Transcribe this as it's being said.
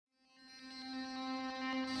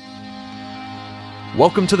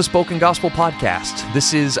Welcome to the Spoken Gospel Podcast.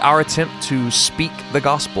 This is our attempt to speak the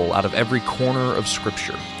gospel out of every corner of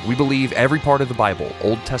Scripture. We believe every part of the Bible,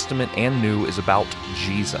 Old Testament and New, is about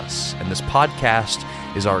Jesus. And this podcast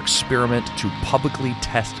is our experiment to publicly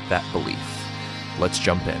test that belief. Let's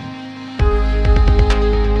jump in.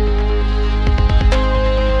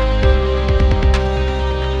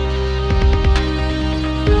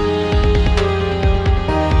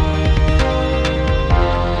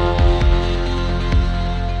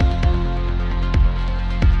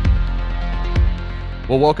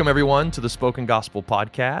 Well, welcome everyone to the Spoken Gospel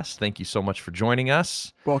Podcast. Thank you so much for joining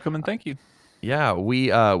us. Welcome and thank you. Yeah,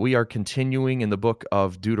 we are continuing in the book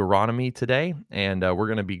of Deuteronomy today, and we're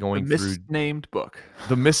going to be going through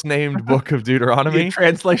the misnamed book of Deuteronomy. The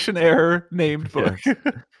translation error named book.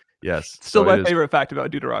 Yes. Still my favorite fact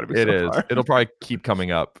about Deuteronomy. It is. It'll probably keep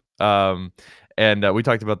coming up. And we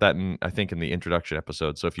talked about that in the introduction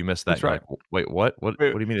episode. So if you missed that, That's right. Like, wait, what? What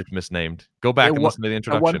do you mean it's misnamed? Go back and listen to the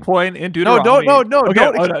introduction. At one point in Deuteronomy. No, okay.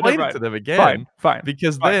 don't explain it to them again. Fine.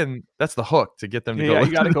 Because then that's the hook to get them to go listen.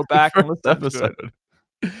 You got to go back and listen to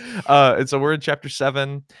it. And so we're in chapter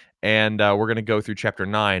 7, and we're going to go through chapter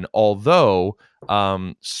 9. Although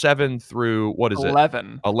 7 through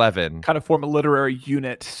 11 kind of form a literary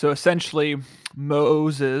unit. So essentially,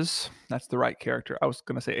 Moses, that's the right character. I was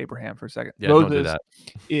going to say Abraham for a second. Yeah, Moses don't do that.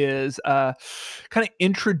 Is kind of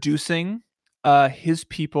introducing his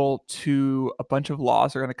people to a bunch of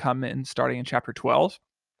laws that are going to come in starting in chapter 12.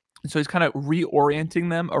 And so he's kind of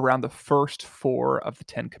reorienting them around the first 4 of the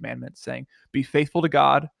 10 commandments, saying, be faithful to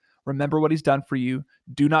God, remember what he's done for you,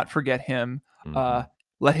 do not forget him,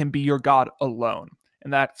 let him be your God alone.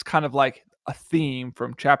 And that's kind of like a theme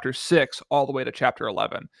from chapter 6 all the way to chapter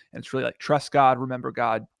 11. And it's really like, trust God, remember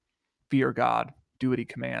God, fear God, do what he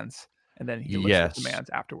commands. And then he lists the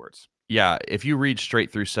commands afterwards. Yeah, if you read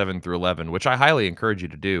straight through 7 through 11, which I highly encourage you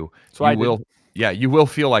to do, so you will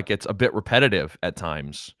feel like it's a bit repetitive at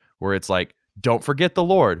times, where it's like, don't forget the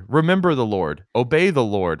Lord, remember the Lord, obey the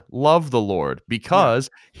Lord, love the Lord, because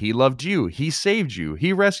he loved you, he saved you,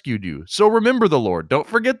 he rescued you. So remember the Lord, don't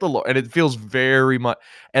forget the Lord. And it feels very much,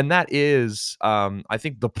 and that is, I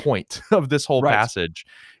think the point of this whole passage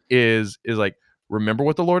is like, remember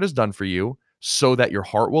what the Lord has done for you so that your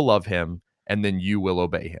heart will love him and then you will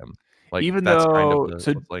obey him. Like, even that's though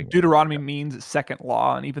kind of Deuteronomy means second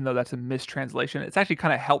law, and even though that's a mistranslation, it's actually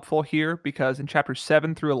kind of helpful here because in chapter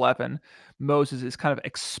 7 through 11, Moses is kind of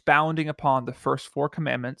expounding upon the first 4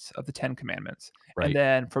 commandments of the 10 commandments. Right. And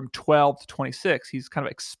then from 12 to 26, he's kind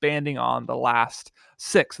of expanding on the last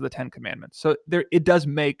 6 of the 10 commandments. So it does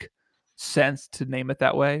make sense to name it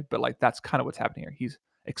that way, but like that's kind of what's happening here. He's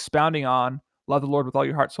expounding on love the Lord with all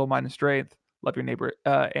your heart, soul, mind, and strength, love your neighbor,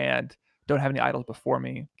 and don't have any idols before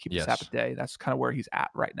me, keep the Sabbath day. That's kind of where he's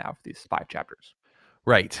at right now for these 5 chapters.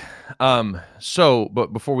 Right. But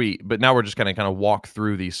now we're just going to kind of walk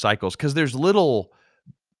through these cycles, because there's little,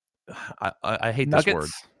 I hate nuggets. This word.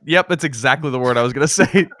 Yep, that's exactly the word I was going to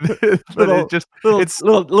say.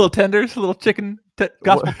 little tenders, little chicken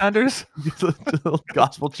gospel tenders. Little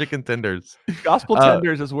gospel chicken tenders. Gospel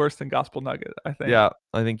tenders is worse than gospel nugget, I think. Yeah,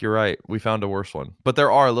 I think you're right. We found a worse one. But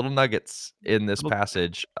there are little nuggets in this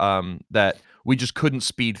passage that we just couldn't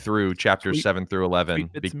speed through chapters 7 through 11.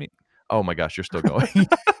 Oh my gosh, you're still going.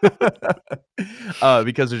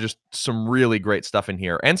 Because there's just some really great stuff in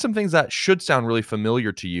here, and some things that should sound really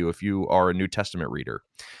familiar to you if you are a New Testament reader.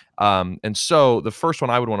 And so the first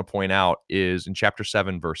one I would want to point out is in chapter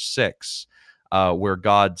 7, verse 6, where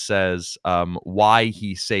God says why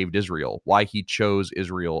he saved Israel, why he chose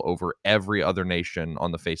Israel over every other nation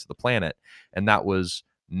on the face of the planet. And that was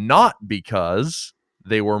not because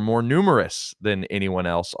they were more numerous than anyone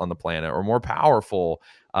else on the planet or more powerful.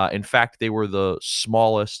 In fact, they were the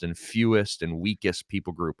smallest and fewest and weakest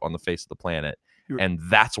people group on the face of the planet. And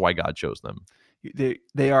that's why God chose them.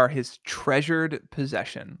 They are his treasured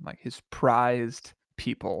possession, like his prized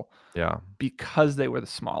people. Yeah. Because they were the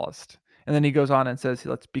smallest. And then he goes on and says,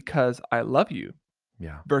 it's because I love you.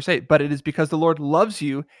 Yeah. Verse 8, but it is because the Lord loves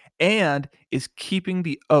you and is keeping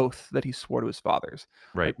the oath that he swore to his fathers.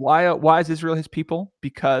 Right. Like, why is Israel his people?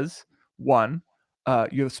 Because 1,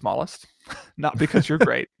 you're the smallest. Not because you're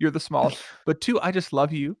great. You're the smallest. But 2, I just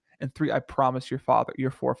love you. And 3, I promise your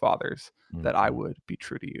forefathers that I would be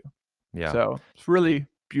true to you. Yeah. So it's really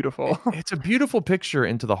beautiful. It's a beautiful picture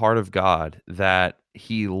into the heart of God that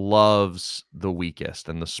he loves the weakest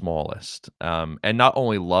and the smallest. And not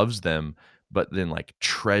only loves them, but then like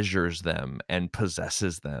treasures them and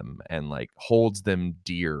possesses them and like holds them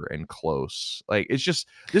dear and close. Like, it's just,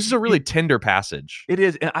 this is a really tender passage. It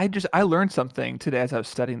is. And I learned something today as I was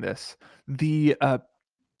studying this. The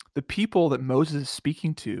the people that Moses is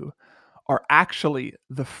speaking to are actually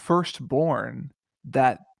the firstborn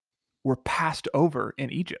that were passed over in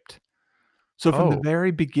Egypt. So from the Oh,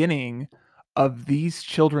 very beginning of these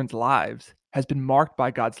children's lives has been marked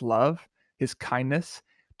by God's love, his kindness,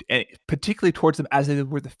 and particularly towards them as they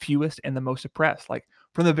were the fewest and the most oppressed. Like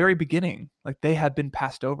from the very beginning, like they have been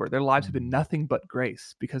passed over. Their lives have been mm. nothing but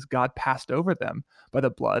grace because God passed over them by the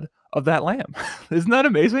blood of that lamb. Isn't that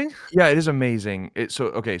amazing? Yeah, it is amazing. So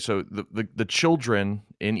the children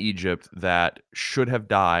in Egypt that should have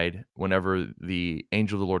died whenever the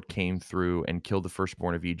angel of the Lord came through and killed the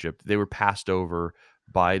firstborn of Egypt, they were passed over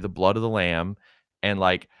by the blood of the lamb, and,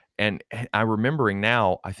 like and I'm remembering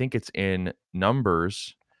now, I think it's in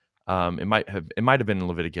Numbers, it might have been in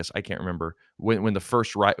Leviticus, I can't remember, when the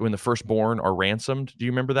firstborn are ransomed, do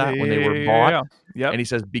you remember Yeah, that? When they yeah, were yeah, yeah, bought? yeah. Yep. And he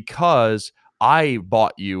says, "Because I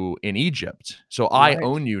bought you in Egypt, so I Right.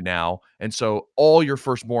 own you now, and so all your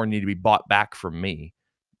firstborn need to be bought back from me,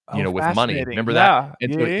 Oh, with money." fascinating. Remember that? Yeah.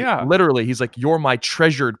 And Yeah, so yeah, he yeah. literally, he's like, "You're my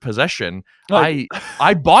treasured possession. Like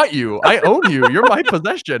I bought you. I own you. You're my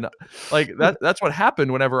possession." Like, that's what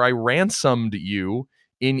happened whenever I ransomed you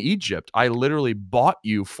in Egypt. I literally bought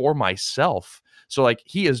you for myself. So, like,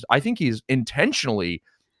 I think he's intentionally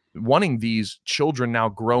wanting these children now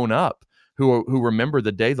grown up who remember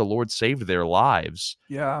the day the Lord saved their lives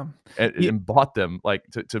yeah. and bought them, like,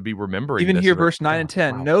 to be remembering Even this. here, Is like, verse 9 oh, and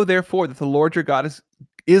 10, wow. know therefore that the Lord your God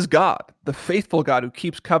is God, the faithful God who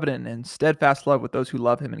keeps covenant and steadfast love with those who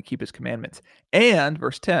love him and keep his commandments. And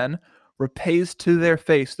verse 10 repays to their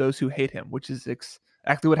face those who hate him, which is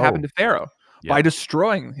exactly what happened Oh, to Pharaoh. By yeah.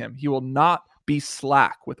 destroying him, he will not be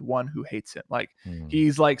slack with one who hates him. Like Mm,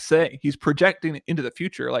 he's like saying, he's projecting into the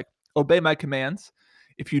future, like, obey my commands.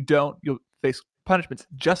 If you don't, you'll face punishments,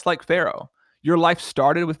 just like Pharaoh. Your life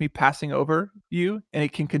started with me passing over you, and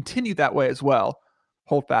it can continue that way as well.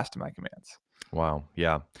 Hold fast to my commands. wow,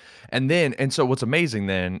 yeah. And so what's amazing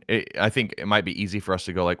then, I think it might be easy for us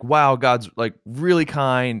to go like, "Wow, God's, like, really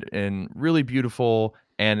kind and really beautiful,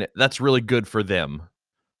 and that's really good for them."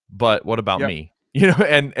 But what about Yep. me?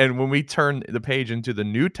 And when we turn the page into the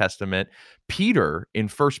New Testament, Peter in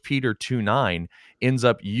 1 Peter 2:9 ends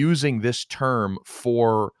up using this term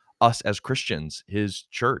for us as Christians, his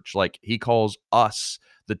church. Like, he calls us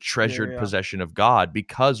the Yeah, yeah, treasured yeah. possession of God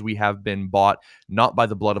because we have been bought not by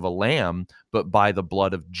the blood of a lamb, but by the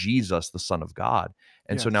blood of Jesus, the Son of God.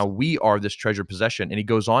 And so Yes. now we are this treasured possession. And he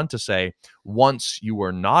goes on to say, once you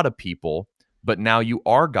were not a people, but now you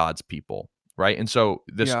are God's people, right? And so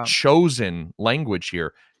this Yeah. chosen language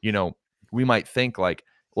here, we might think like,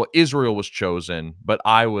 well, Israel was chosen, but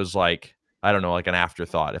I was like, I don't know, like an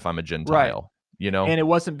afterthought if I'm a Right. Gentile, you know? And it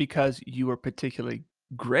wasn't because you were particularly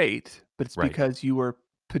great, but it's Right. because you were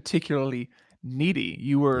particularly needy.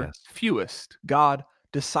 You were Yes. fewest. God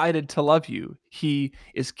decided to love you. He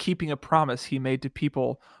is keeping a promise he made to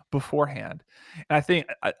people beforehand. And I think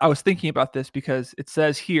I was thinking about this because it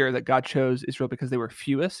says here that God chose Israel because they were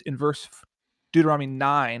fewest. In Deuteronomy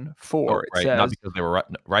 9 Oh, 4, it right. Not says, because they were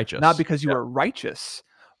not righteous. because you Yeah. are righteous,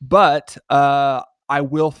 but I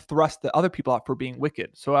will thrust the other people out for being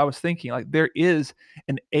wicked. So I was thinking, like, there is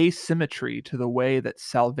an asymmetry to the way that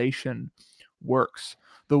salvation works.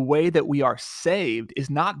 The way that we are saved is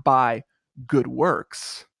not by good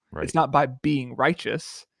works, it's Right. not by being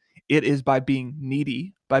righteous. It is by being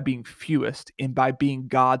needy, by being fewest, and by being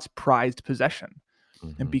God's prized possession.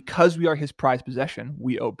 And Mhm. because we are his prized possession,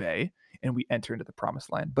 we obey and we enter into the promised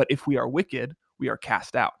land. But if we are wicked, we are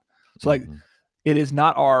cast out. So, like, Mhm. it is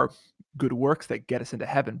not our good works that get us into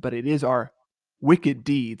heaven, but it is our wicked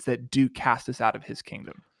deeds that do cast us out of his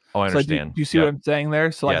kingdom. Oh, I So, do understand. you see what Yep. I'm saying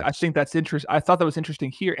there? So, like, I Yes. think that's interesting. I thought that was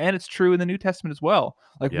interesting here, and it's true in the New Testament as well.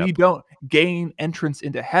 Like, we Yep. don't gain entrance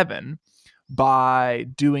into heaven by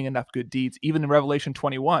doing enough good deeds. Even in Revelation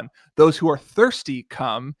 21, those who are thirsty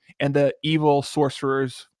come, and the evil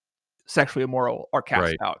sorcerers, sexually immoral, are cast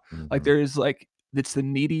Right. out. Like, Mhm. there is, like, it's the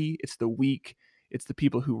needy, it's the weak, it's the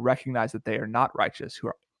people who recognize that they are not righteous who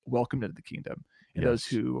are welcomed into the kingdom, and those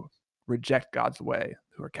Yes. who reject God's way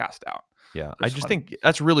who are cast out. Yeah, I I just just wanted think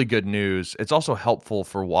that's really good news. It's also helpful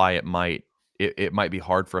for why it might be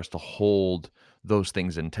hard for us to hold those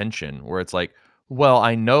things in tension, where it's like, well,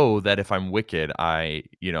 I know that if I'm wicked,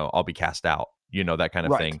 I'll be cast out, that kind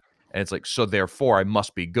of right. thing. And it's like, so therefore I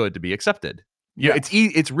must be good to be accepted. It's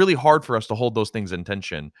Yes. it's really hard for us to hold those things in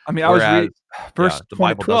tension. I mean, I was Whereas, reading yeah, verse the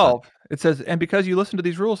 20 Bible doesn't. 12. It says, "And because you listen to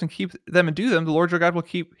these rules and keep them and do them, the Lord your God will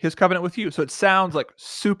keep his covenant with you." So it sounds like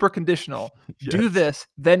super conditional. Do Yes. this,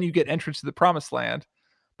 then you get entrance to the promised land.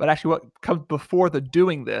 But actually, what comes before the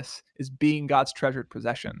doing this is being God's treasured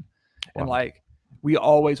possession. And Wow. like, we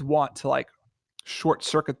always want to, like, short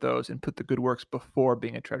circuit those and put the good works before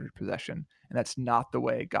being a treasured possession. And that's not the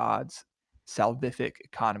way God's salvific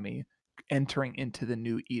economy entering into the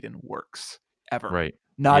new Eden works ever. Right.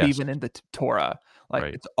 Not Yes. even in the Torah. Like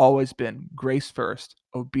Right. it's always been grace first,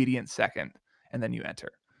 obedience second, and then you enter.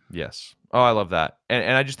 Yes. Oh, I love that.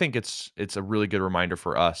 And I just think it's a really good reminder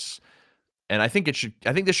for us. And I think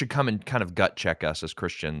this should come and kind of gut check us as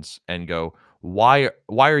Christians and go, why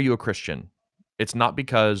are you a Christian? It's not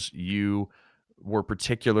because you were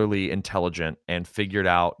particularly intelligent and figured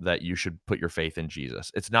out that you should put your faith in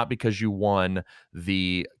Jesus. It's not because you won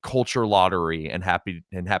the culture lottery and happened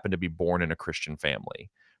to be born in a Christian family,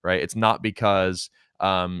 right? It's not because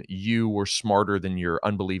you were smarter than your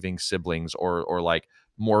unbelieving siblings or like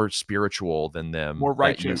more spiritual than them More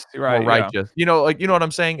that you righteous, more right? Yeah. righteous. Like what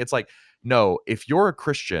I'm saying? It's like, no, if you're a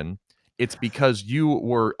Christian, it's because you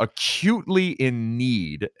were acutely in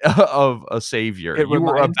need of a savior. It You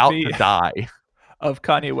were reminds about me to die. of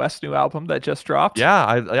Kanye West's new album that just dropped. Yeah,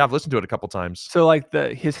 I've listened to it a couple times. So like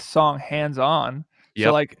his song Hands On. So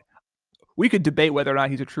Yep. like we could debate whether or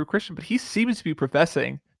not he's a true Christian, but he seems to be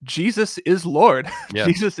professing Jesus is Lord, Yes.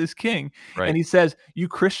 Jesus is King, and Right. he says, "You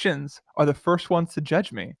Christians are the first ones to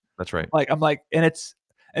judge me." That's right. Like I'm like, and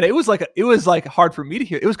it was like hard for me to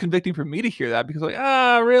hear. It was convicting for me to hear that because like,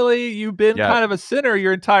 really, you've been Yeah. kind of a sinner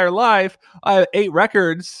your entire life. I have 8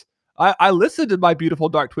 records. I listened to My Beautiful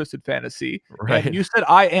Dark Twisted Fantasy, and Right. you said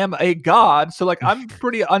I am a god. So like, I'm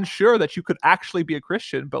pretty unsure that you could actually be a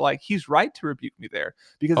Christian. But like, he's right to rebuke me there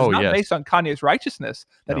because it's Oh, not yes. based on Kanye's righteousness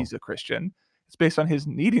that No. he's a Christian. It's based on his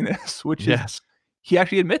neediness, which is Yes. he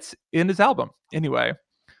actually admits in his album. Anyway,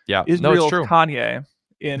 Yeah. No, it's Israel's true. Kanye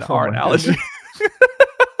in Oh our my analogy. goodness.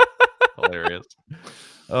 Hilarious.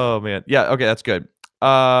 Oh man. Yeah, okay, that's good.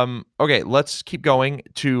 Okay, let's keep going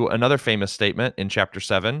to another famous statement in chapter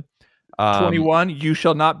 7. 21, you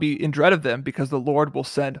shall not be in dread of them because the Lord will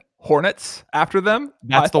send hornets after them.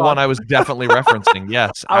 I That's the thought one I was definitely referencing.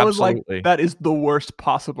 Yes, I was like, absolutely. that is the worst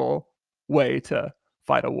possible way to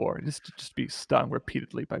fight a war, just be stung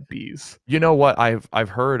repeatedly by bees. You know what I've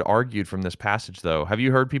heard argued from this passage though? Have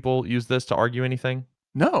you heard people use this to argue anything?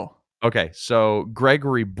 No. Okay, so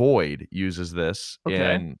Gregory Boyd uses this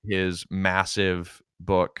Okay. in his massive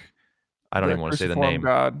book. I don't The even wanna say the cruciform name.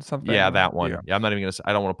 god Yeah, something. that Yeah. one. Yeah, I'm not even gonna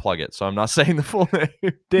I don't wanna plug it, so I'm not saying the full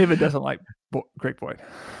name. David doesn't like Great Boyd.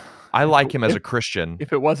 I If like it him as if a Christian,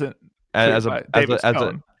 if it wasn't clear as a by as David's a as a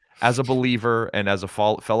tone, as a believer and as a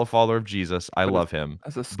fellow follower of Jesus, I but as love him.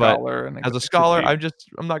 as a But scholar and as a scholar, exegete.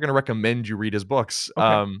 I'm not gonna recommend you read his books. Okay.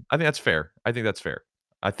 I think that's fair. I think that's fair.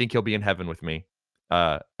 I think he'll be in heaven with me.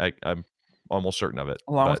 I'm almost certain of it,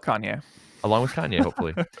 Along with but Kanye. along with Kanye,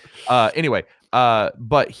 hopefully. Anyway,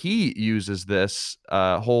 but he uses this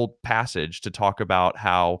whole passage to talk about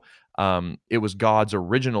how it was God's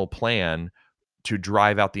original plan to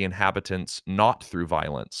drive out the inhabitants not through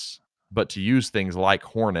violence, but to use things like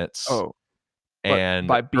hornets Oh, but and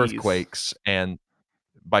by bees. earthquakes and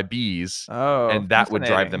by bees, Oh, and that would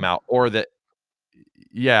drive them fascinating. out. Or that,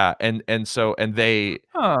 yeah, and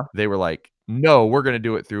Huh. they were like, no, we're going to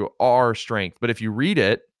do it through our strength. But if you read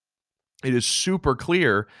it, it is super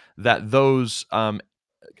clear that those Hmm.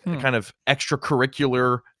 kind of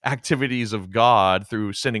extracurricular activities of God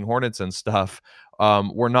through sending hornets and stuff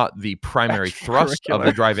were not the primary thrust of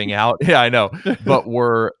the Extracurricular. driving out. Yeah, I know, but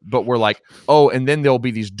we're like, oh, and then there'll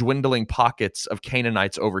be these dwindling pockets of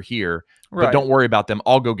Canaanites over here, but Right. don't worry about them.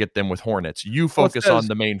 I'll go get them with hornets. You Well, it focus on says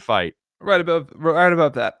the main fight. right above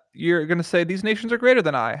that, you're gonna say, "These nations are greater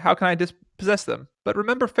than I. How can I dispossess them?" But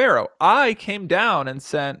remember Pharaoh. I came down and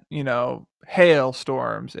sent,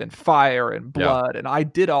 hailstorms and fire and Yeah. blood, and I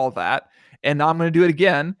did all that, and now I'm gonna do it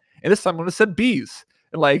again, and this time I'm gonna send bees.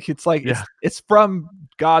 And, like, Yeah. it's from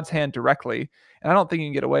God's hand directly, and I don't think you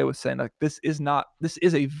can get away with saying, like, this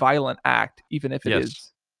is a violent act, even if it Yes.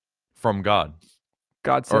 is From God.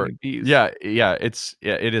 God Or sending bees. yeah,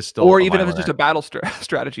 it is still Or a even if it's violent just a act. battle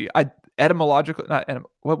strategy. Etymological not etym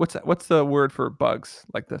what's that what's the word for bugs?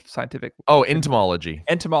 Like the scientific Oh, term? entomology.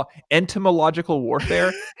 Entomological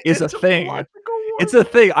warfare is a thing. Entomological It's a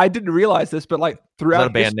warfare. thing. I didn't realize this, but, like, Is that throughout a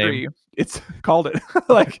band name? history, it's called it.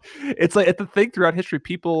 Like, it's a thing throughout history.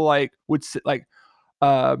 People, like, would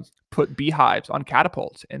put beehives on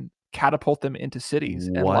catapults and catapult them into cities,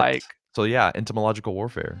 and, What? like, So, yeah, entomological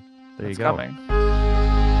warfare. There you that's go. coming.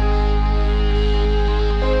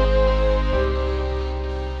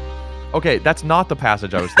 Okay, that's not the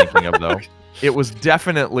passage I was thinking of, though. It was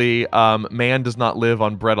definitely, "Man does not live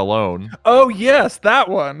on bread alone," Oh, yes, that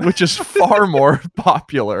one. which is far more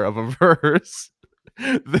popular of a verse.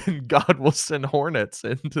 then God will send hornets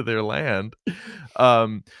into their land.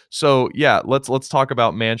 So yeah, let's talk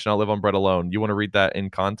about man shall not live on bread alone. You want to read that in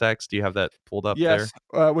context? Do you have that pulled up Yes.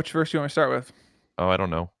 there? Which verse do you want me to start with? Oh, I don't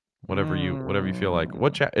know. Whatever you feel like.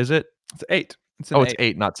 What Mm, is it? it's 8. It's an Oh, it's 8,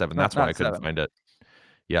 8, not 7. That's why I not couldn't 7. find it.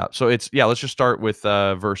 Yeah. So it's yeah, let's just start with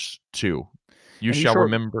verse 2. You And you shall shall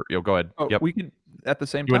remember. Yo, go ahead. oh, Yep. we could at the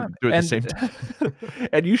same You want time. to do it at the And same time?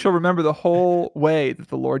 and you shall remember the whole way that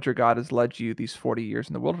the Lord your God has led you these 40 years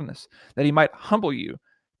in the wilderness, that he might humble you,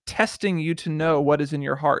 testing you to know what is in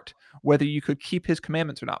your heart, whether you could keep his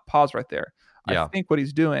commandments or not. Pause right there. I Yeah. think what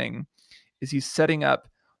he's doing is he's setting up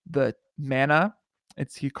the manna.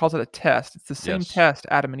 He calls it a test. It's the same Yes. test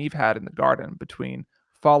Adam and Eve had in the garden between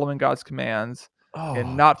following God's commands and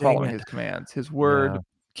Oh, not dang following it. his commands, his Yeah. word,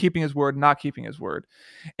 keeping his word, not keeping his word.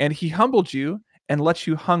 And he humbled you and let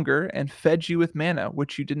you hunger and fed you with manna,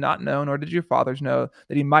 which you did not know, nor did your fathers know,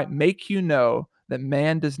 that he might make you know that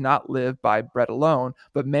man does not live by bread alone,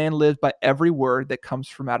 but man lives by every word that comes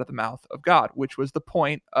from out of the mouth of God, which was the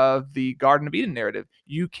point of the Garden of Eden narrative.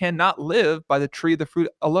 You cannot live by the tree of the fruit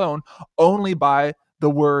alone, only by the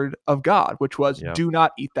word of God, which was Yeah. do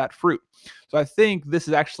not eat that fruit. So I think this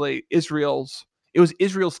is actually it was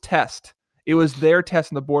Israel's test. It was their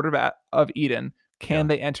test in the border of Eden. Can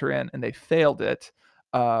Yeah. they enter in? And they failed it.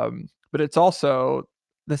 But it's also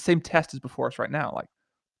the same test as before us right now. Like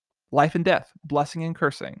life and death, blessing and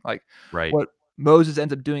cursing. Like Right. what Moses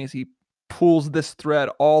ends up doing is he pulls this thread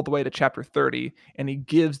all the way to chapter 30 and he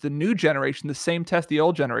gives the new generation the same test the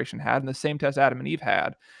old generation had and the same test Adam and Eve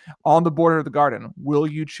had on the border of the garden. Will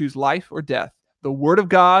you choose life or death? The word of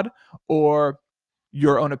God or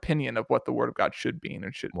your own opinion of what the word of God should be and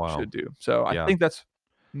Wow. should do. So I Yeah. think that's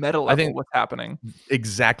meta I level think what's happening.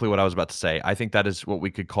 exactly what I was about to say. I think that is what we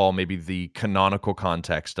could call maybe the canonical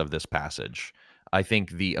context of this passage. I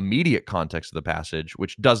think the immediate context of the passage,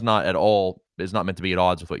 which does not at all is not meant to be at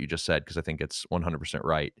odds with what you just said, because I think it's 100%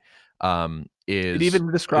 right. It Is even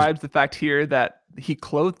is describes the fact here that he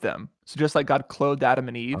clothed them. So just like God clothed Adam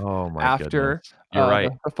and Eve oh my goodness. after You're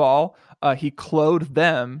right. the fall, he clothed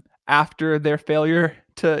them after their failure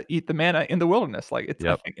to eat the manna in the wilderness. Like it's, I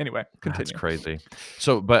Yep. think, anyway, That's continue. crazy.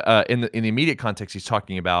 So, but in the immediate context, he's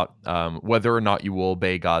talking about whether or not you will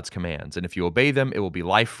obey God's commands, and if you obey them, it will be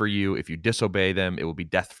life for you. If you disobey them, it will be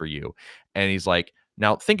death for you. And he's like,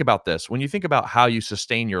 now think about this. When you think about how you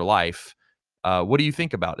sustain your life, what do you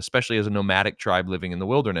think about? Especially as a nomadic tribe living in the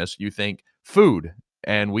wilderness, you think food,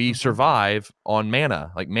 and we Mhm. survive on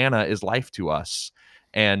manna. Like manna is life to us,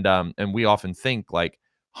 and we often think like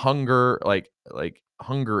hunger, like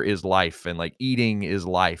hunger is life and like eating is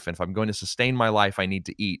life. And if I'm going to sustain my life, I need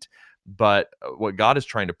to eat. But what God is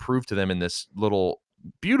trying to prove to them in this little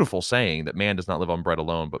beautiful saying that man does not live on bread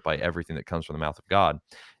alone, but by everything that comes from the mouth of God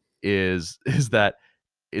is that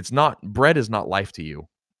it's not bread is not life to you.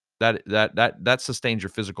 That sustains your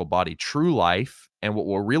physical body. True life and what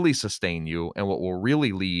will really sustain you and what will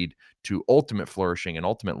really lead to ultimate flourishing and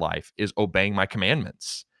ultimate life is obeying my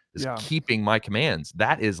commandments, is Yeah. keeping my commands.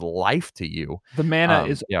 That is life to you. The manna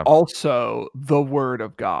is Yeah. also the word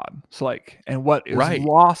of God. So like, and what is Right.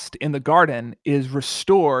 lost in the garden is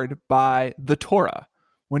restored by the Torah.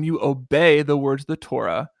 When you obey the words of the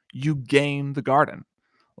Torah, you gain the garden.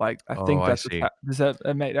 Like, I Oh, think I that's what's see. does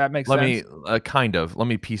that make Let sense? me kind of let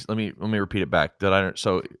me repeat it back. Did I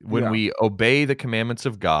so when Yeah. we obey the commandments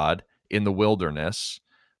of God in the wilderness,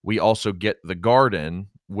 we also get the garden,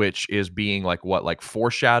 which is being like what, like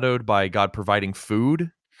foreshadowed by God providing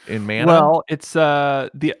food in manna? Well, it's,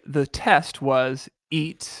 the test was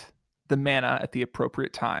eat the manna at the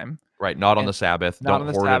appropriate time Right, not on and the Sabbath. not Don't on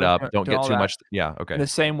the hoard it Sabbath, up. Don't do get all too that. much. Yeah, In okay. the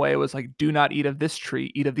same way, it was like, "Do not eat of this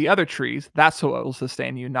tree, eat of the other trees. That's what will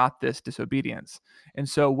sustain you, not this disobedience." And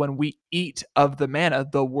so when we eat of the manna,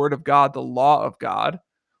 the word of God, the law of God,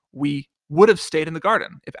 we would have stayed in the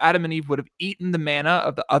garden. If Adam and Eve would have eaten the manna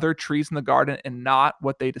of the other trees in the garden and not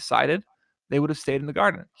what they decided, they would have stayed in the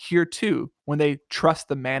garden. Here too, when they trust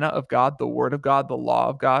the manna of God, the word of God, the law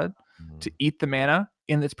of God, to Mhm. eat the manna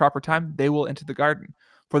in its proper time, they will enter the garden.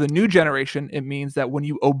 For the new generation, it means that when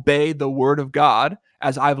you obey the word of God,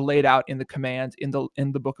 as I've laid out in the commands in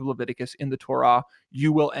the book of Leviticus, in the Torah,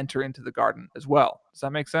 you will enter into the garden as well. Does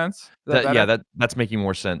that make sense? Is that That yeah, better? that's making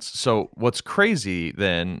more sense. So what's crazy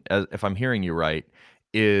then, if I'm hearing you right,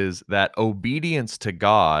 is that obedience to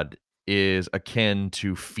God is akin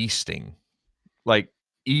to feasting. Like,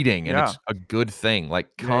 eating, and Yeah. it's a good thing, like,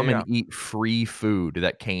 Yeah, yeah, come yeah. and eat free food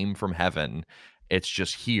that came from heaven. It's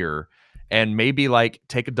just here, and maybe, like,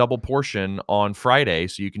 take a double portion on Friday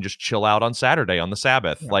so you can just chill out on Saturday on the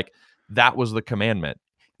Sabbath, Yeah. like, that was the commandment.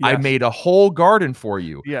 I Yes. made a whole garden for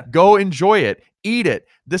you. Yeah. Go enjoy it. Eat it.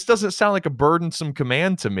 This doesn't sound like a burdensome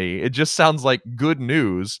command to me. It just sounds like good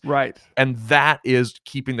news. Right. And that is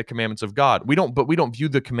keeping the commandments of God. We don't view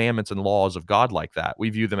the commandments and laws of God like that. We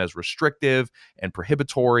view them as restrictive and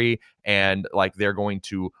prohibitory, and like they're going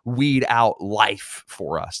to weed out life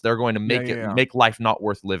for us. They're going to Yeah, make yeah, it yeah. make life not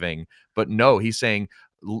worth living. But no, he's saying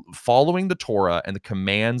following the Torah and the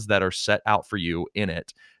commands that are set out for you in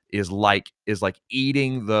it is like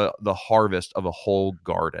eating the harvest of a whole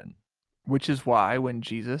garden. Which is why when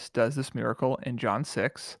Jesus does this miracle in John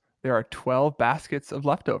 6, there are 12 baskets of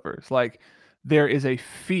leftovers. Like, there is a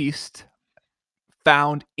feast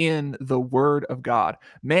found in the word of God.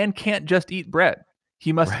 Man can't just eat bread.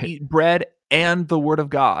 He must Right. eat bread and the word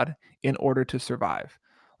of God in order to survive.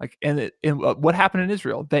 Like, what happened in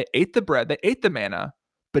Israel? They ate the bread, they ate the manna,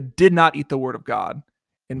 but did not eat the word of God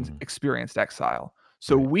and Mm, experienced exile.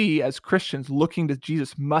 So right. we as Christians looking to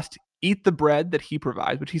Jesus must eat the bread that he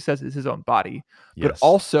provides, which he says is his own body, but Yes.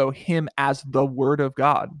 also him as the word of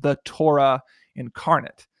God, the Torah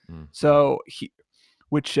incarnate. Mhm. So he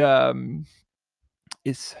which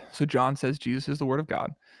is so John says Jesus is the word of God.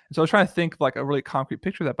 And so I was trying to think of like a really concrete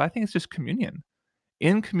picture of that, but I think it's just communion.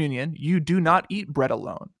 In communion, you do not eat bread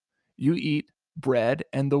alone. You eat bread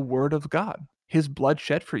and the word of God, his blood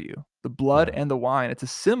shed for you, the blood Yeah. and the wine. It's a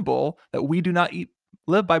symbol that we do not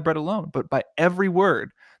live by bread alone, but by every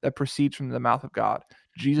word that proceeds from the mouth of God,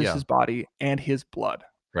 Yeah. Jesus' body and his blood.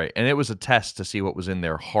 Right, and it was a test to see what was in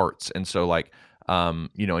their hearts, and so, like,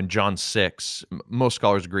 in John 6, most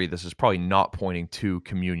scholars agree this is probably not pointing to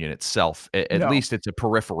communion itself. At No, least it's a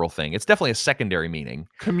peripheral thing. It's definitely a secondary meaning,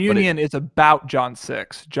 but it communion is about John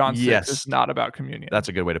 6. John 6 is yes. not about communion. That's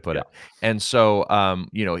a good way to put Yeah. it. And so,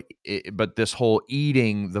 but this whole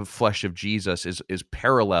eating the flesh of Jesus is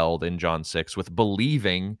paralleled in John 6 with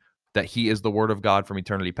believing that he is the word of God from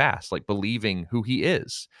eternity past, like believing who he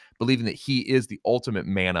is, believing that he is the ultimate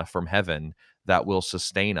manna from heaven that will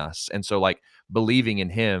sustain us. And so, like, believing in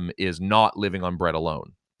him is not living on bread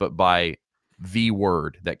alone, but by the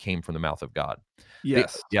word that came from the mouth of God. The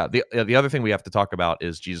Yes. yeah, the other thing we have to talk about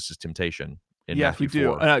is Jesus' temptation in Yes, we Matthew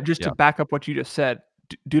do. 4. Just to Yeah. back up what you just said,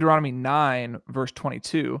 Deuteronomy 9, verse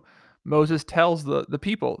 22, Moses tells the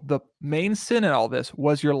people, the main sin in all this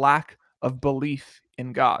was your lack of belief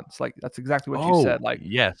in God. It's like, that's exactly what you Oh, said. Like,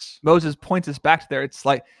 yes. Moses points us back to there. It's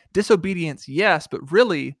like disobedience, yes, but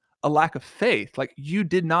really a lack of faith. Like, you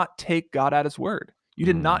did not take God at his word. You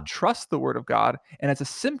did not Mm, trust the word of God. And as a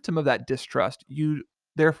symptom of that distrust, you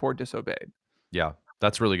therefore disobeyed. yeah,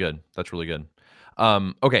 that's really good. That's really good.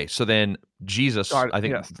 Okay, so then Jesus, Sorry.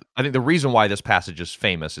 Yes. I think the reason why this passage is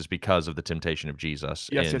famous is because of the temptation of Jesus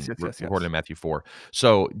Yes, yes, yes, yes, recorded yes. in Matthew 4.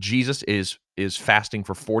 So Jesus is fasting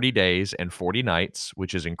for 40 days and 40 nights,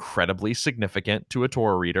 which is incredibly significant to a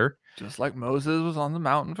Torah reader. Just like Moses was on the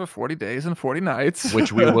mountain for 40 days and 40 nights.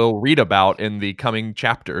 Which we will read about in the coming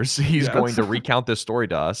chapters. He's going Yes. to recount this story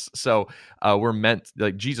to us. So we're meant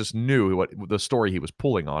like Jesus knew what the story he was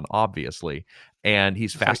pulling on, obviously, and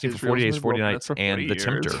he's Just like fasting for 40 Israel's in days, the 40 wilderness nights, for 40 and the years.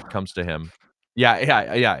 tempter comes to him. Yeah,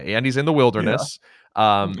 yeah, yeah, and he's in the Yeah. wilderness,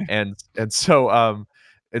 and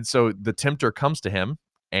so the tempter comes to him,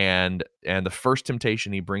 and the first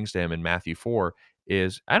temptation he brings to him in Matthew 4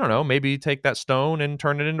 is, I don't know, maybe take that stone and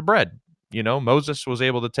turn it into bread. Moses was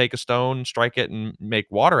able to take a stone, strike it, and make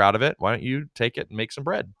water out of it. Why don't you take it and make some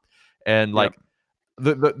bread? And Yep. like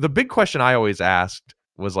the big question I always asked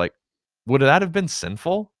was like, would that have been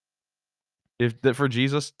sinful if that for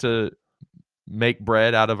Jesus to make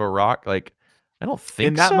bread out of a rock? Like, I don't In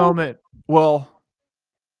think that so. moment, well,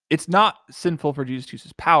 it's not sinful for Jesus to use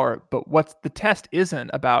his power, but what's the test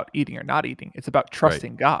isn't about eating or not eating. It's about Right.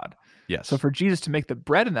 trusting God. So Yes. for Jesus to make the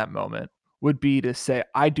bread in that moment would be to say,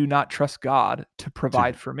 I do not trust God to To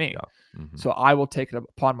provide for me. yeah. Mhm. So I will take it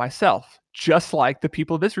upon myself, just like the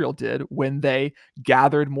people of Israel did when they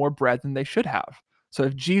gathered more bread than they should have. So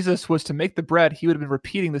if Jesus was to make the bread, he would have been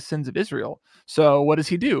repeating the sins of Israel. So what does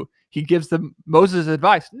he do? He gives them Moses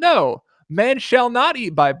advice. No, man shall not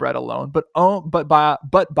eat by bread alone, but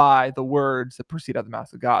by the words that proceed out of the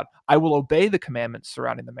mouth of God. I will obey the commandments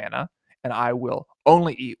surrounding the manna, and I will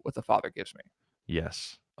only eat what the Father gives me.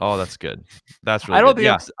 Yes. Oh, that's good. That's I really don't good.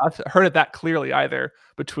 think Yeah. I've heard it that clearly either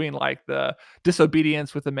between like the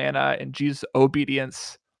disobedience with the manna and Jesus'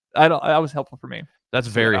 obedience. I don't. That was helpful for me That's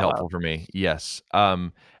to say that very out loud. helpful for me. Yes.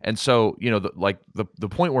 And so, the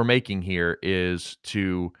point we're making here is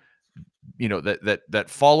to that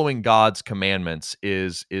following God's commandments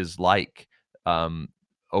is like um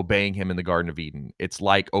obeying him in the Garden of Eden. It's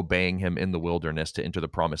like obeying him in the wilderness to enter the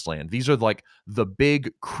promised land. These are like the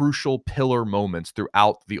big crucial pillar moments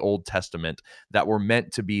throughout the Old Testament that were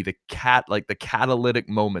meant to be the catalytic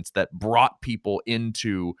moments that brought people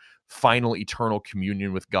into final eternal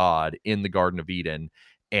communion with God in the Garden of Eden.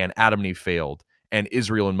 And Adam and Eve failed, and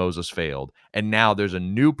Israel and Moses failed. And now there's a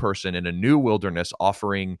new person in a new wilderness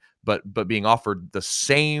offering, but being offered the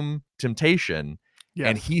same temptation,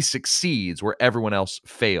 and Yes. he succeeds where everyone else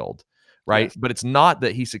failed, right? Yes. But it's not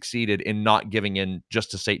that he succeeded in not giving in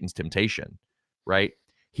just to Satan's temptation, right?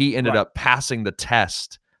 He ended Right. up passing the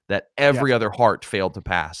test that Yes. every other heart failed to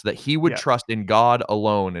pass, that he would Yes. trust in God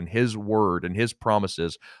alone and his word and his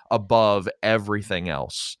promises above everything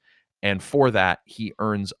else. And for that, he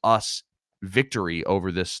earns us victory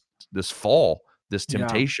over this fall, this Yeah.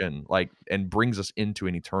 temptation, like, and brings us into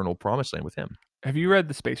an eternal promised land with him. Have you read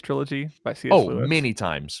the Space Trilogy by C.S. Oh, Lewis? many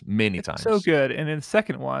times, many It's so times. good, and in the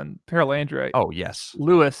second one, Paralandra, Oh, yes.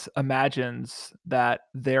 Lewis imagines that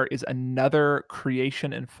there is another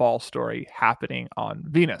creation and fall story happening on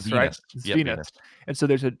Venus, right? Venus. It's Yep, Venus, Venus. and so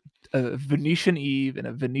there's a Venetian Eve and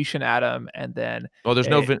a Venetian Adam, and then Well, there's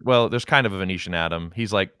no a Ven well, there's kind of a Venetian Adam.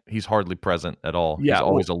 He's hardly present at all. He's yeah, well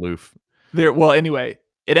always aloof. anyway,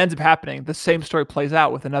 it ends up happening. The same story plays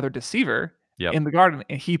out with another deceiver Yep. in the garden,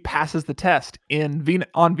 and he passes the test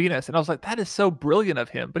on Venus, and I was like, "That is so brilliant of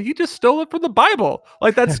him," but he just stole it from the Bible.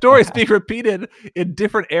 Like, that story is being repeated in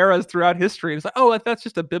different eras throughout history. It's like, "Oh, that's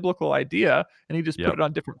just a biblical idea," and he just put Yep. it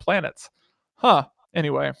on different planets. Huh.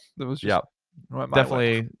 Anyway, that was just Yep. went my way.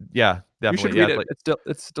 Definitely, yeah, You should definitely, yeah, read it's it. like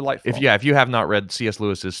It's delightful. if you have not read C.S.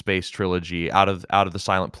 Lewis's space trilogy, Out of the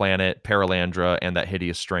Silent Planet, Paralandra, and That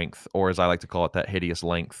Hideous Strength, or as I like to call it, That Hideous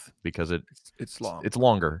Length, because It's long, it's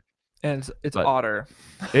longer, and it's but odder.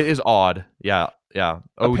 it is odd. Yeah, yeah.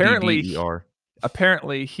 Apparently ODDER.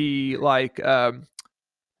 apparently he, like,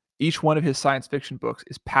 each one of his science fiction books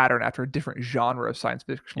is patterned after a different genre of science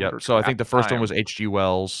fiction Yep. So literature I at think the the first one time. was H.G.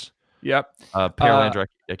 Wells. Yep. Uh, Paralandra,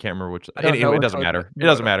 I can't remember which. I don't know Anyway, it which doesn't one matter. It no, I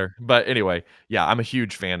doesn't don't. matter. But anyway, yeah, I'm a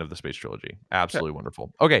huge fan of the space trilogy. 'Kay. Absolutely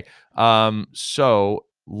wonderful. Okay, so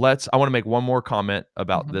I want to make one more comment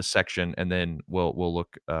about Mhm. this section, and then we'll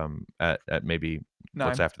look at maybe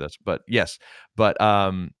what's 9. after this. But yes, but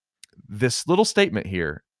this little statement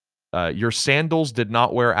here, your sandals did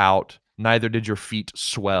not wear out, neither did your feet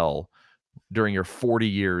swell during your 40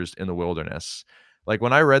 years in the wilderness. Like,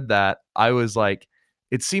 when I read that, I was like,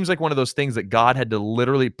 it seems like one of those things that God had to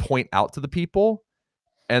literally point out to the people,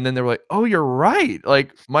 and then they were like, "Oh, you're right.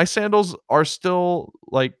 Like, my sandals are still,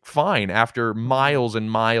 like, fine after Mhm. miles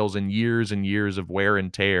and miles and years of wear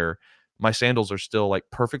and tear. My sandals are still, like,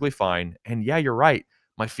 perfectly fine, and yeah, you're right.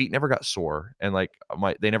 My feet never got sore, and, like,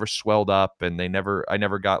 my they never swelled up, and I never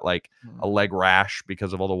got, like, a Mhm. leg rash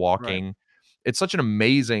because of all the Right. walking." It's such an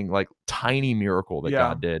amazing, like, tiny miracle that Yeah.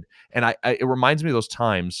 God did, and I it reminds me of those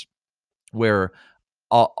times where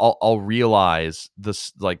I'll realize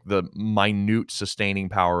this, like, the minute sustaining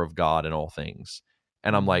power of God in all things,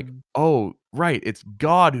 and I'm like, Mhm. "Oh, right, it's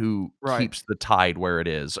God who Right. keeps the tide where it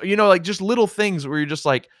is." You know, like, just little things where you're just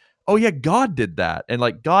like, "Oh, yeah, God did that," and,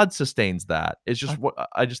 like, God sustains that. It's I just what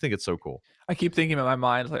I just think it's so cool. I keep thinking in my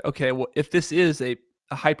mind, like, okay, well, if this is a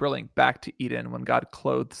hyperlink back to Eden when God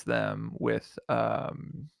clothes them with,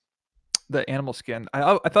 the animal skin.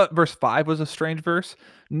 I thought verse 5 was a strange verse.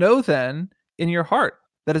 Know then in your heart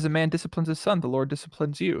that as a man disciplines his son, the Lord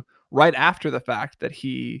disciplines you. Right after the fact that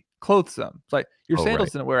he clothes them. It's like, your Oh, sandals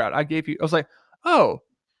right. didn't wear out. I gave you, I was like, oh,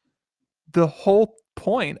 the whole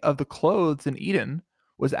point of the clothes in Eden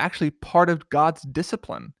was actually part of God's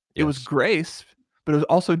discipline. It was Yes. grace, but it was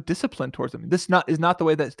also discipline towards them. This not is not the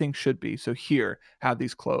way that things should be. So here, have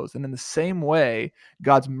these clothes. And in the same way,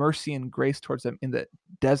 God's mercy and grace towards them in the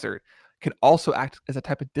desert can also act as a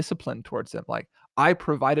type of discipline towards them. Like, I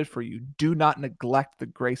provided for you. Do not neglect the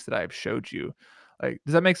grace that I have showed you. Like,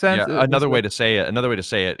 does that make sense? Yeah, Was it like another way to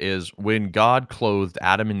say it is when God clothed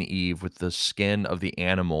Adam and Eve with the skin of the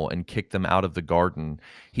animal and kicked them out of the garden,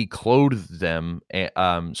 he clothed them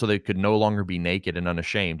so they could no longer be naked and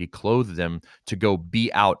unashamed. He clothed them to go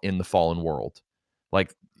be out in the fallen world.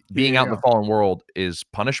 Like, yeah, being yeah, out in the yeah. fallen world is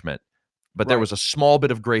punishment, but there Right. was a small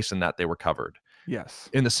bit of grace in that they were covered. Yes.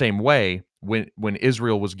 In the same way, when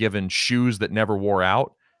Israel was given shoes that never wore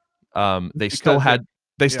out, It's because they're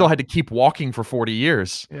they still yeah. had to keep walking for 40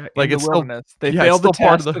 years. Yeah, Like, in the it's still wilderness. They yeah, it's failed the still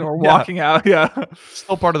part of test the and were yeah, walking out, yeah.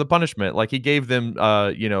 still part of the punishment. Like, he gave them,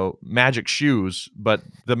 magic shoes, but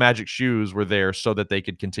the magic shoes were there so that they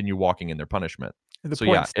could continue walking in their punishment. And the So,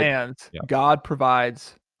 point yeah, it stands, yeah. God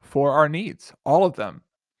provides for our needs, all of them,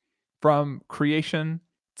 from creation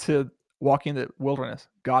to walking the wilderness.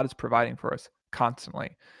 God is providing for us.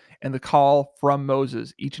 constantly. And the call from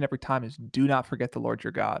Moses each and every time is, do not forget the Lord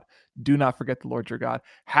your God. Do not forget the Lord your God.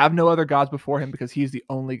 Have no other gods before him, because he is the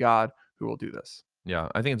only God who will do this. Yeah,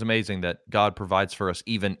 I think it's amazing that God provides for us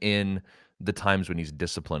even in the times when he's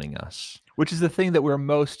disciplining us. Which is the thing that we're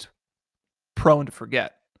most prone to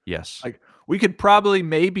forget. Yes. Like, we could probably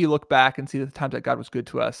maybe look back and see the times that God was good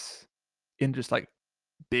to us in just like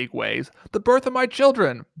big ways. The birth of my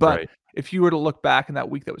children. But Right. if you were to look back in that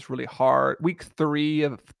week that was really hard, week 3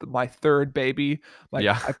 of my 3rd baby, like,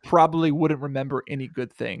 Yeah. I probably wouldn't remember any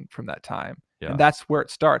good thing from that time. And Yeah. that's where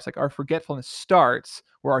it starts. Like, our forgetfulness starts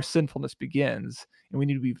where our sinfulness begins, and we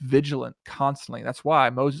need to be vigilant constantly. That's why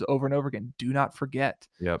Moses over and over again, do not forget.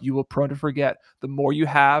 Yep. You will prone to forget. The more you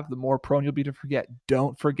have, the more prone you'll be to forget.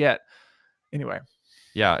 Don't forget. Anyway.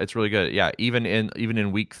 Yeah, it's really good. Yeah, even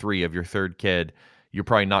in week 3 of your 3rd kid, you're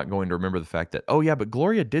probably not going to remember the fact that, "Oh, yeah, but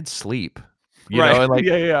Gloria did sleep." You Right. know,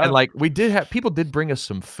 Yeah, and, yeah. like, we did have people did bring us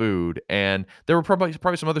some food, and there were probably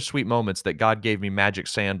some other sweet moments that God gave me magic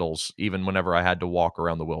sandals even whenever I had to walk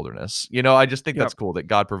around the wilderness. I just think Yep. that's cool that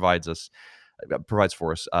God provides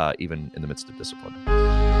for us, even in the midst of discipline.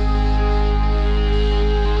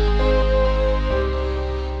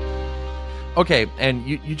 Okay, and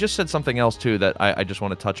you just said something else too that I just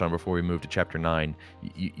want to touch on before we move to chapter 9.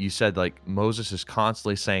 You said like Moses is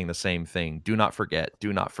constantly saying the same thing: "Do not forget,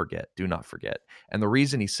 do not forget, do not forget." And the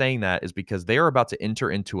reason he's saying that is because they are about to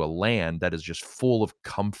enter into a land that is just full of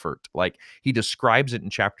comfort. Like he describes it in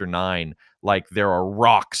chapter 9, like there are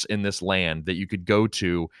rocks in this land that you could go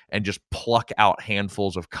to and just pluck out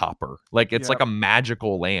handfuls of copper. Like it's like Yep. a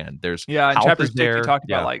magical land. There's Yeah, in chapter houses 6, he there. talked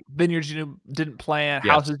about, Yeah. like, vineyards you didn't plant,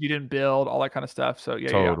 Yes. houses you didn't build, all that kinda stuff, so yeah,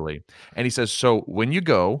 yeah, yeah. Totally. And he says, "So when you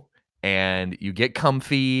go and you get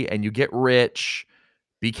comfy and you get rich,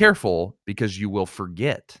 be careful because you will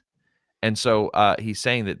forget." And so he's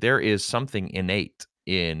saying that there is something innate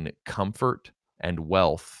in comfort and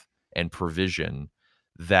wealth and provision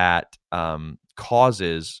that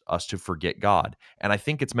causes us to forget God. And I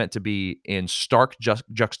think it's meant to be in stark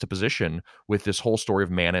juxtaposition with this whole story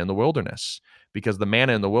of manna in the wilderness, because the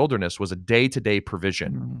manna in the wilderness was a day to day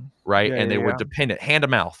provision, Mhm. right? Yeah, And yeah, they were yeah. dependent, hand to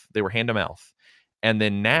mouth. They were hand to mouth. And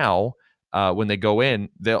then now when they go in,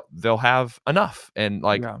 they'll have enough, and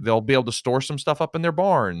like Yeah. they'll be able to store some stuff up in their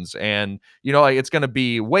barns, and like it's going to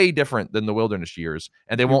be way different than the wilderness years,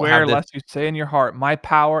 and they won't "Beware have this. lest you say in your heart, 'My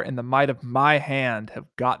power and the might of my hand have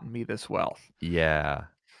gotten me this wealth.'" Yeah,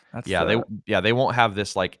 That's yeah, they the yeah they won't have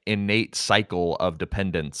this like innate cycle of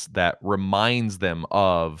dependence that reminds them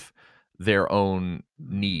of their own Mhm.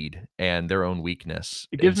 need and their own weakness.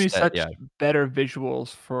 It gives me Instead, such yeah. better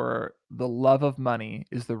visuals for the love of money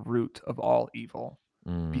is the root of all evil.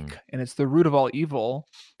 Mm, And it's the root of all evil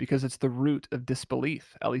because it's the root of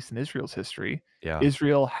disbelief, at least in Israel's history. yeah.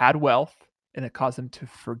 Israel had wealth, and it caused them to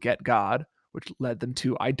forget God, which led them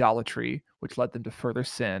to idolatry, which led them to further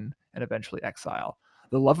sin and eventually exile.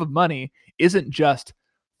 The love of money isn't just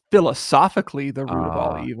philosophically the root of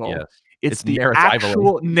all evil. Yes. It's It's the narratively.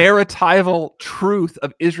 actual narratival truth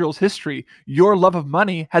of Israel's history. Your love of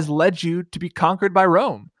money has led you to be conquered by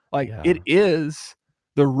Rome. Like, it Yeah. is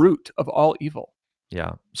the root of all evil.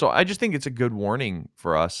 Yeah. So I just think it's a good warning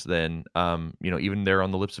for us then, even there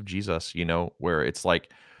on the lips of Jesus, where it's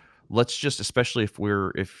like, let's just, especially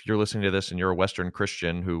if you're listening to this and you're a Western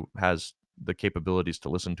Christian who has the capabilities to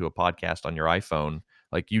listen to a podcast on your iPhone,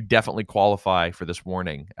 like you definitely qualify for this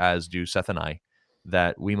warning, as do Seth and I,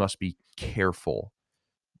 that we must be careful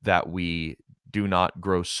that we do not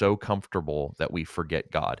grow so comfortable that we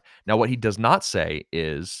forget God. Now, what he does not say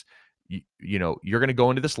is, you're going to go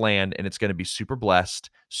into this land and it's going to be super blessed.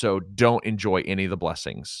 So don't enjoy any of the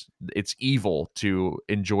blessings. It's evil to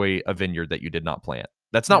enjoy a vineyard that you did not plant.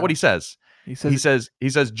 That's not what Yeah. he says. He He says says, he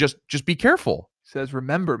says, just be careful.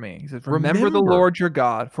 "Remember me." He says, "Remember the Remember. Lord your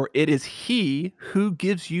God, for it is he who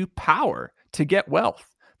gives you power to get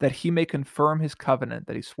wealth, that he may confirm his covenant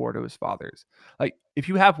that he swore to his fathers." Like, if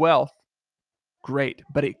you have wealth, great,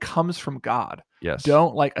 but it comes from God. Yes.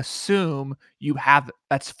 Don't, like, assume you have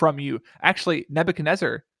that's from you. Actually,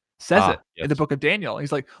 Nebuchadnezzar says it in the Yes. book of Daniel.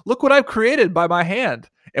 He's like, "Look what I've created by my hand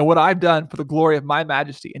and what I've done for the glory of my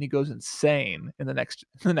majesty." And he goes insane in the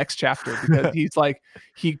next chapter because he's like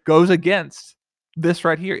he goes against this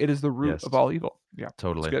right here. It is the root of Yes. all evil. Yeah, it's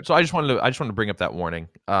Totally. good. So I just wanted to bring up that warning.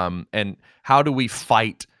 And how do we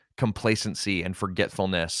fight complacency and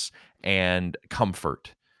forgetfulness and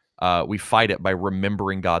comfort? We fight it by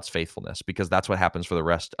remembering God's faithfulness, because that's what happens for the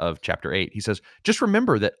rest of chapter 8. He says, "Just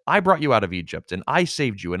remember that I brought you out of Egypt and I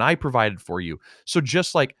saved you and I provided for you." So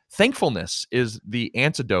just like thankfulness is the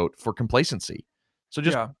antidote for complacency. So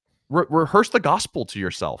just Yeah. rehearse the gospel to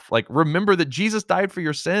yourself. Like, remember that Jesus died for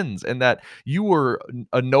your sins and that you were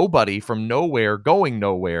a nobody from nowhere going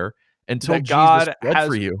nowhere until That Jesus God bled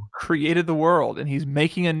for has you. created the world and he's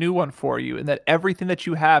making a new one for you, and that everything that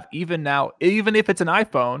you have, even now, even if it's an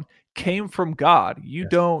iPhone, came from God. You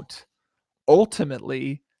Yes, don't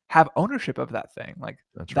ultimately have ownership of that thing. Like,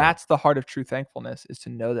 that's right. that's the heart of true thankfulness, is to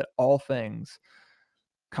know that all things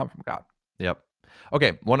come from God. Yep.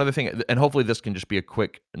 Okay, one other thing, and hopefully this can just be a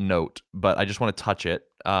quick note, but I just want to touch it.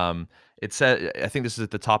 It said, I think this is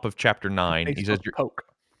at the top of chapter A 9. He says, Facebook poke.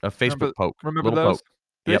 a Facebook Remember poke, remember little those? poke.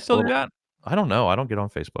 Do they Yep, a still do little. that? I don't know. I don't get on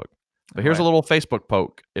Facebook. But here's a Anyway, little Facebook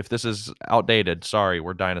poke. If this is outdated, sorry,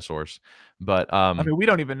 we're dinosaurs. But I mean, we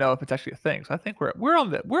don't even know if it's actually a thing, so I think we're on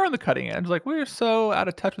the cutting edge. Like, we're so out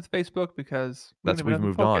of touch with Facebook because we don't that's even know we've who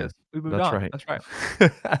moved poke on. is. We moved That's on. right. That's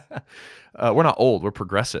right. We're not old. We're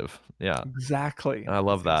progressive. Yeah. Exactly. I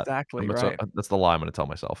love That's that. exactly So right. that's the lie I'm gonna tell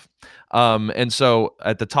myself. And so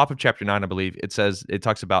at the top of chapter 9, I believe, it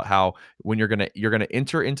talks about how when you're gonna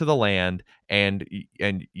enter into the land,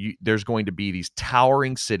 there's going to be these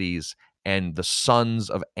towering cities and the sons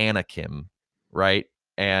of Anakim, right?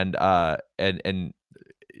 And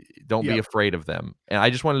don't be Yep. afraid of them. And I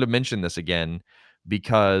just wanted to mention this again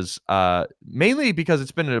because mainly because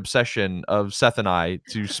it's been an obsession of Seth and I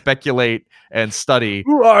to speculate and study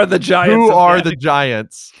Who are the giants who of are the Anakim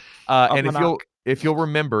giants. of And Anak? if you'll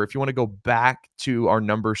remember, if you want to go back to our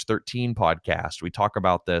Numbers 13 podcast, we talk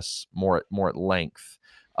about this more at length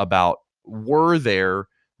about, were there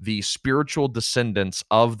the spiritual descendants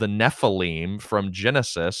of the Nephilim from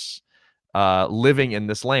Genesis living in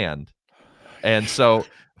this land? And so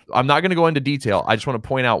I'm not going to go into detail. I just want to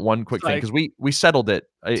point out one It's quick thing like because we settled it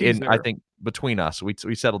in, I teaser. think, between us. We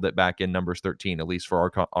settled it back in Numbers 13, at least for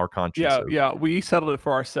our Yeah, consciences. yeah, we settled it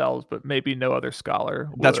for ourselves, but maybe no other scholar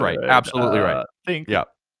That's right. would, Absolutely right. think Yeah.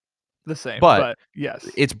 the same, But but yes.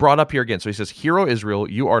 it's brought up here again. So he says, "Hear, O Israel,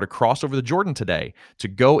 you are to cross over the Jordan today to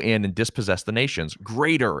go in and dispossess the nations,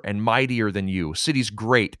 greater and mightier than you, cities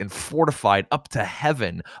great and fortified up to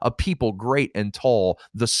heaven, a people great and tall,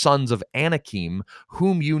 the sons of Anakim,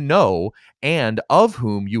 whom you know, and of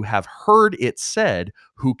whom you have heard it said,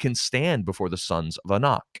 who can stand before the sons of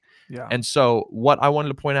Anak." Yeah. And so, what I wanted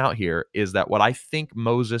to point out here is that what I think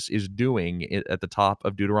Moses is doing at the top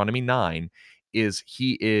of Deuteronomy 9 is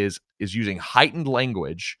he is using heightened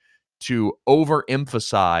language to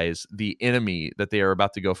overemphasize the enemy that they are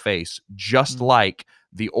about to go face, just Mm. like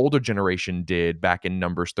the older generation did back in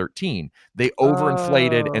Numbers 13. They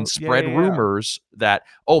overinflated and Oh, yeah, spread yeah, yeah. rumors that,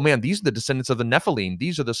 oh man, these are the descendants of the Nephilim.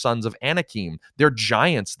 These are the sons of Anakim. They're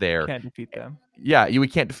giants there. Can't defeat them. Yeah, we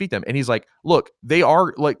can't defeat them. And he's like, look, they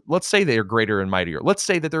are, like, let's say they are greater and mightier. Let's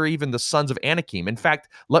say that they're even the sons of Anakim. In fact,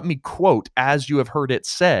 let me quote, as you have heard it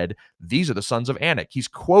said, these are the sons of Anak. He's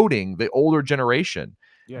quoting the older generation,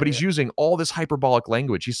 Yeah, but yeah. he's using all this hyperbolic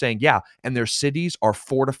language. He's saying, yeah, and their cities are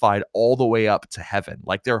fortified all the way up to heaven.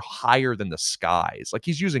 Like, they're higher than the skies. Like,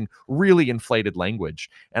 he's using really inflated language.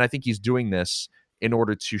 And I think he's doing this in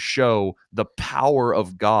order to show the power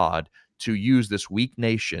of God to use this weak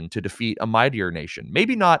nation to defeat a mightier nation.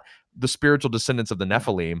 Maybe not the spiritual descendants of the Yeah.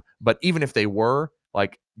 Nephilim, but even if they were,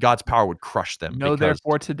 like, God's power would crush them Know because,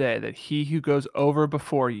 therefore today that he who goes over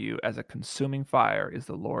before you as a consuming fire is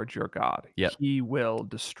the Lord your God. yep, He will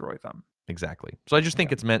destroy them. exactly. So I just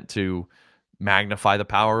think Yeah, it's meant to magnify the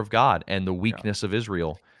power of God and the yeah. weakness of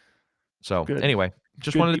Israel. So Good. anyway,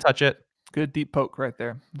 just Good wanted to deep touch it. good deep poke right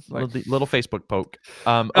there. It's like Little Facebook poke.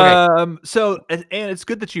 Okay. So and it's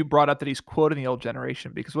good that you brought up that he's quoting the old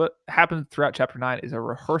generation, because what happens throughout chapter 9 is a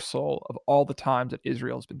rehearsal of all the times that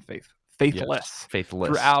Israel has been Yes. faithless Faithless.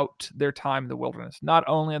 throughout their time in the wilderness, not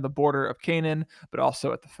only on the border of Canaan, but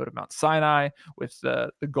also at the foot of Mount Sinai with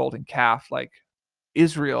the golden calf. Like,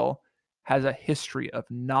 Israel has a history of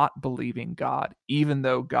not believing God, even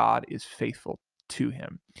though God is faithful to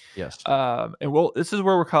him. Yes. And this is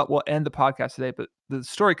where we'll end the podcast today, but the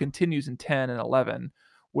story continues in 10 and 11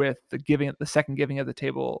 with the second giving of the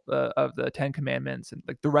table of the 10 commandments, and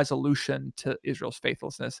like the resolution to Israel's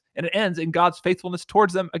faithlessness. And it ends in God's faithfulness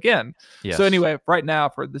towards them again. So Yes. anyway, right now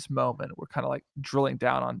for this moment, we're kind of like drilling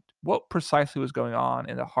down on what precisely was going on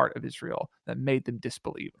in the heart of Israel that made them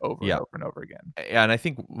disbelieve over and Yeah. over and over again. And I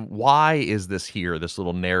think, why is this here, this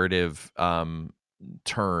little narrative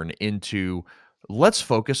turn into, let's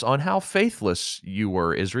focus on how faithless you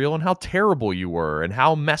were, Israel, and how terrible you were and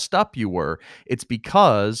how messed up you were. It's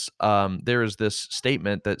because there is this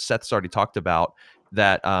statement that Seth's already talked about,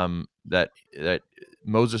 that that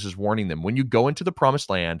Moses is warning them, when you go into the promised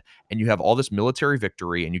land and you have all this military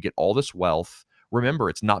victory and you get all this wealth, remember,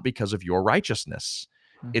 it's not because of your righteousness.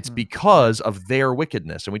 It's Yep. because of their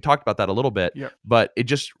wickedness. And we talked about that a little bit, Yep. but it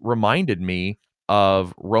just reminded me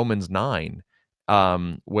of Romans 9,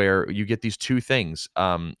 where you get these two things.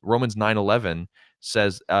 Romans 9:11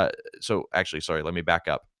 says, so actually, sorry, let me back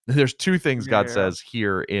up. There's two things Yeah, God yeah, yeah. says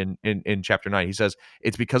here in chapter 9. He says,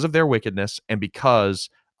 it's because of their wickedness and because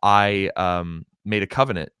I made a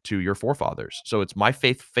covenant to your forefathers. So it's my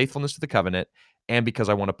faithfulness to the covenant, and because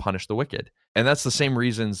I want to punish the wicked. And that's the same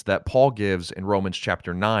reasons that Paul gives in Romans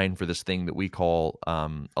chapter 9 for this thing that we call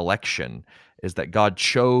election, is that God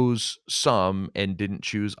chose some and didn't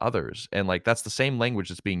choose others. And like that's the same language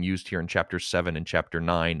that's being used here in chapter 7 and chapter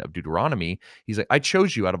 9 of Deuteronomy. He's like, I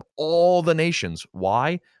chose you out of all the nations.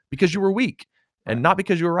 Why? Because you were weak and Right. not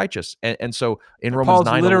because you were righteous. And so in So Romans Paul's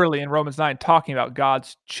 9, literally in Romans 9 talking about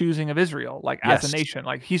God's choosing of Israel, like, as a yes, nation.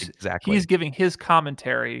 Like, he's exactly. giving his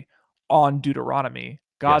commentary on Deuteronomy.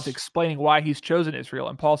 God's Yes. explaining why he's chosen Israel,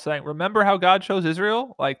 and Paul's saying, "Remember how God chose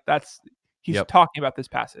Israel?" Like, he's Yep. talking about this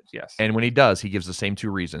passage, yes. And when he does, he gives the same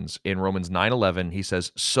two reasons. In Romans 9:11, he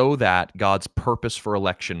says, "So that God's purpose for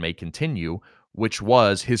election may continue, which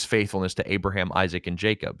was his faithfulness to Abraham, Isaac, and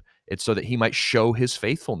Jacob." It's so that he might show his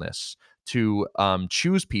faithfulness to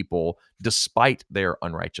choose people despite their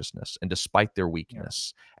unrighteousness and despite their Yeah,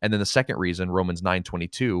 weakness. And then the second reason, Romans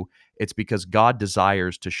 9:22, it's because God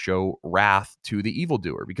desires to show wrath to the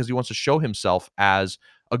evildoer, because he wants to show himself as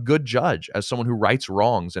a good judge, as someone who rights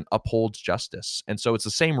wrongs and upholds justice. And so it's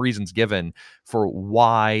the same reasons given for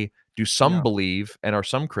why do some yeah, believe and are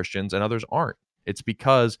some Christians and others aren't. It's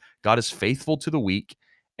because God is faithful to the weak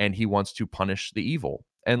and he wants to punish the evil.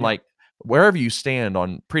 And yeah, like wherever you stand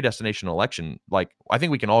on predestination and election, like I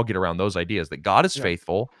think we can all get around those ideas that God is yeah,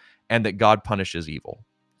 faithful and that God punishes evil.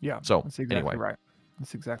 yeah, So that's exactly anyway, right.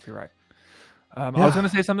 That's exactly right. I was yeah. gonna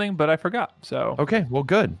say something, but I forgot, so Okay, well,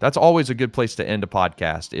 good. That's always a good place to end a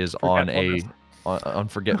podcast is on forgetfulness. on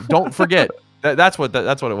forget. Don't forget. That's what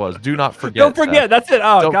it was. Do not Don't forget, Seth. forget, that's it.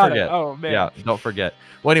 Oh, Don't got it. forget. Oh, man. Yeah, don't forget.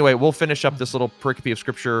 Well, anyway, we'll finish up this little pericope of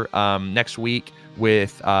scripture next week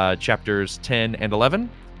with chapters 10 and 11,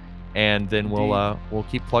 and then Indeed. we'll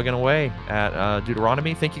keep plugging away at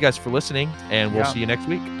Deuteronomy. Thank you guys for listening, and we'll Yeah. see you next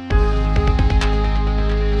week.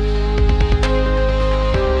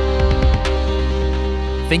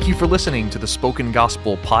 Thank you for listening to the Spoken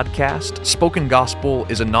Gospel podcast. Spoken Gospel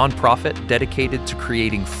is a nonprofit dedicated to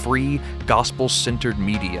creating free, gospel-centered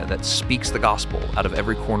media that speaks the gospel out of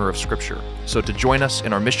every corner of Scripture. So to join us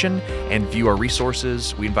in our mission and view our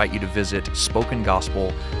resources, we invite you to visit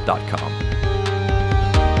spokengospel.com.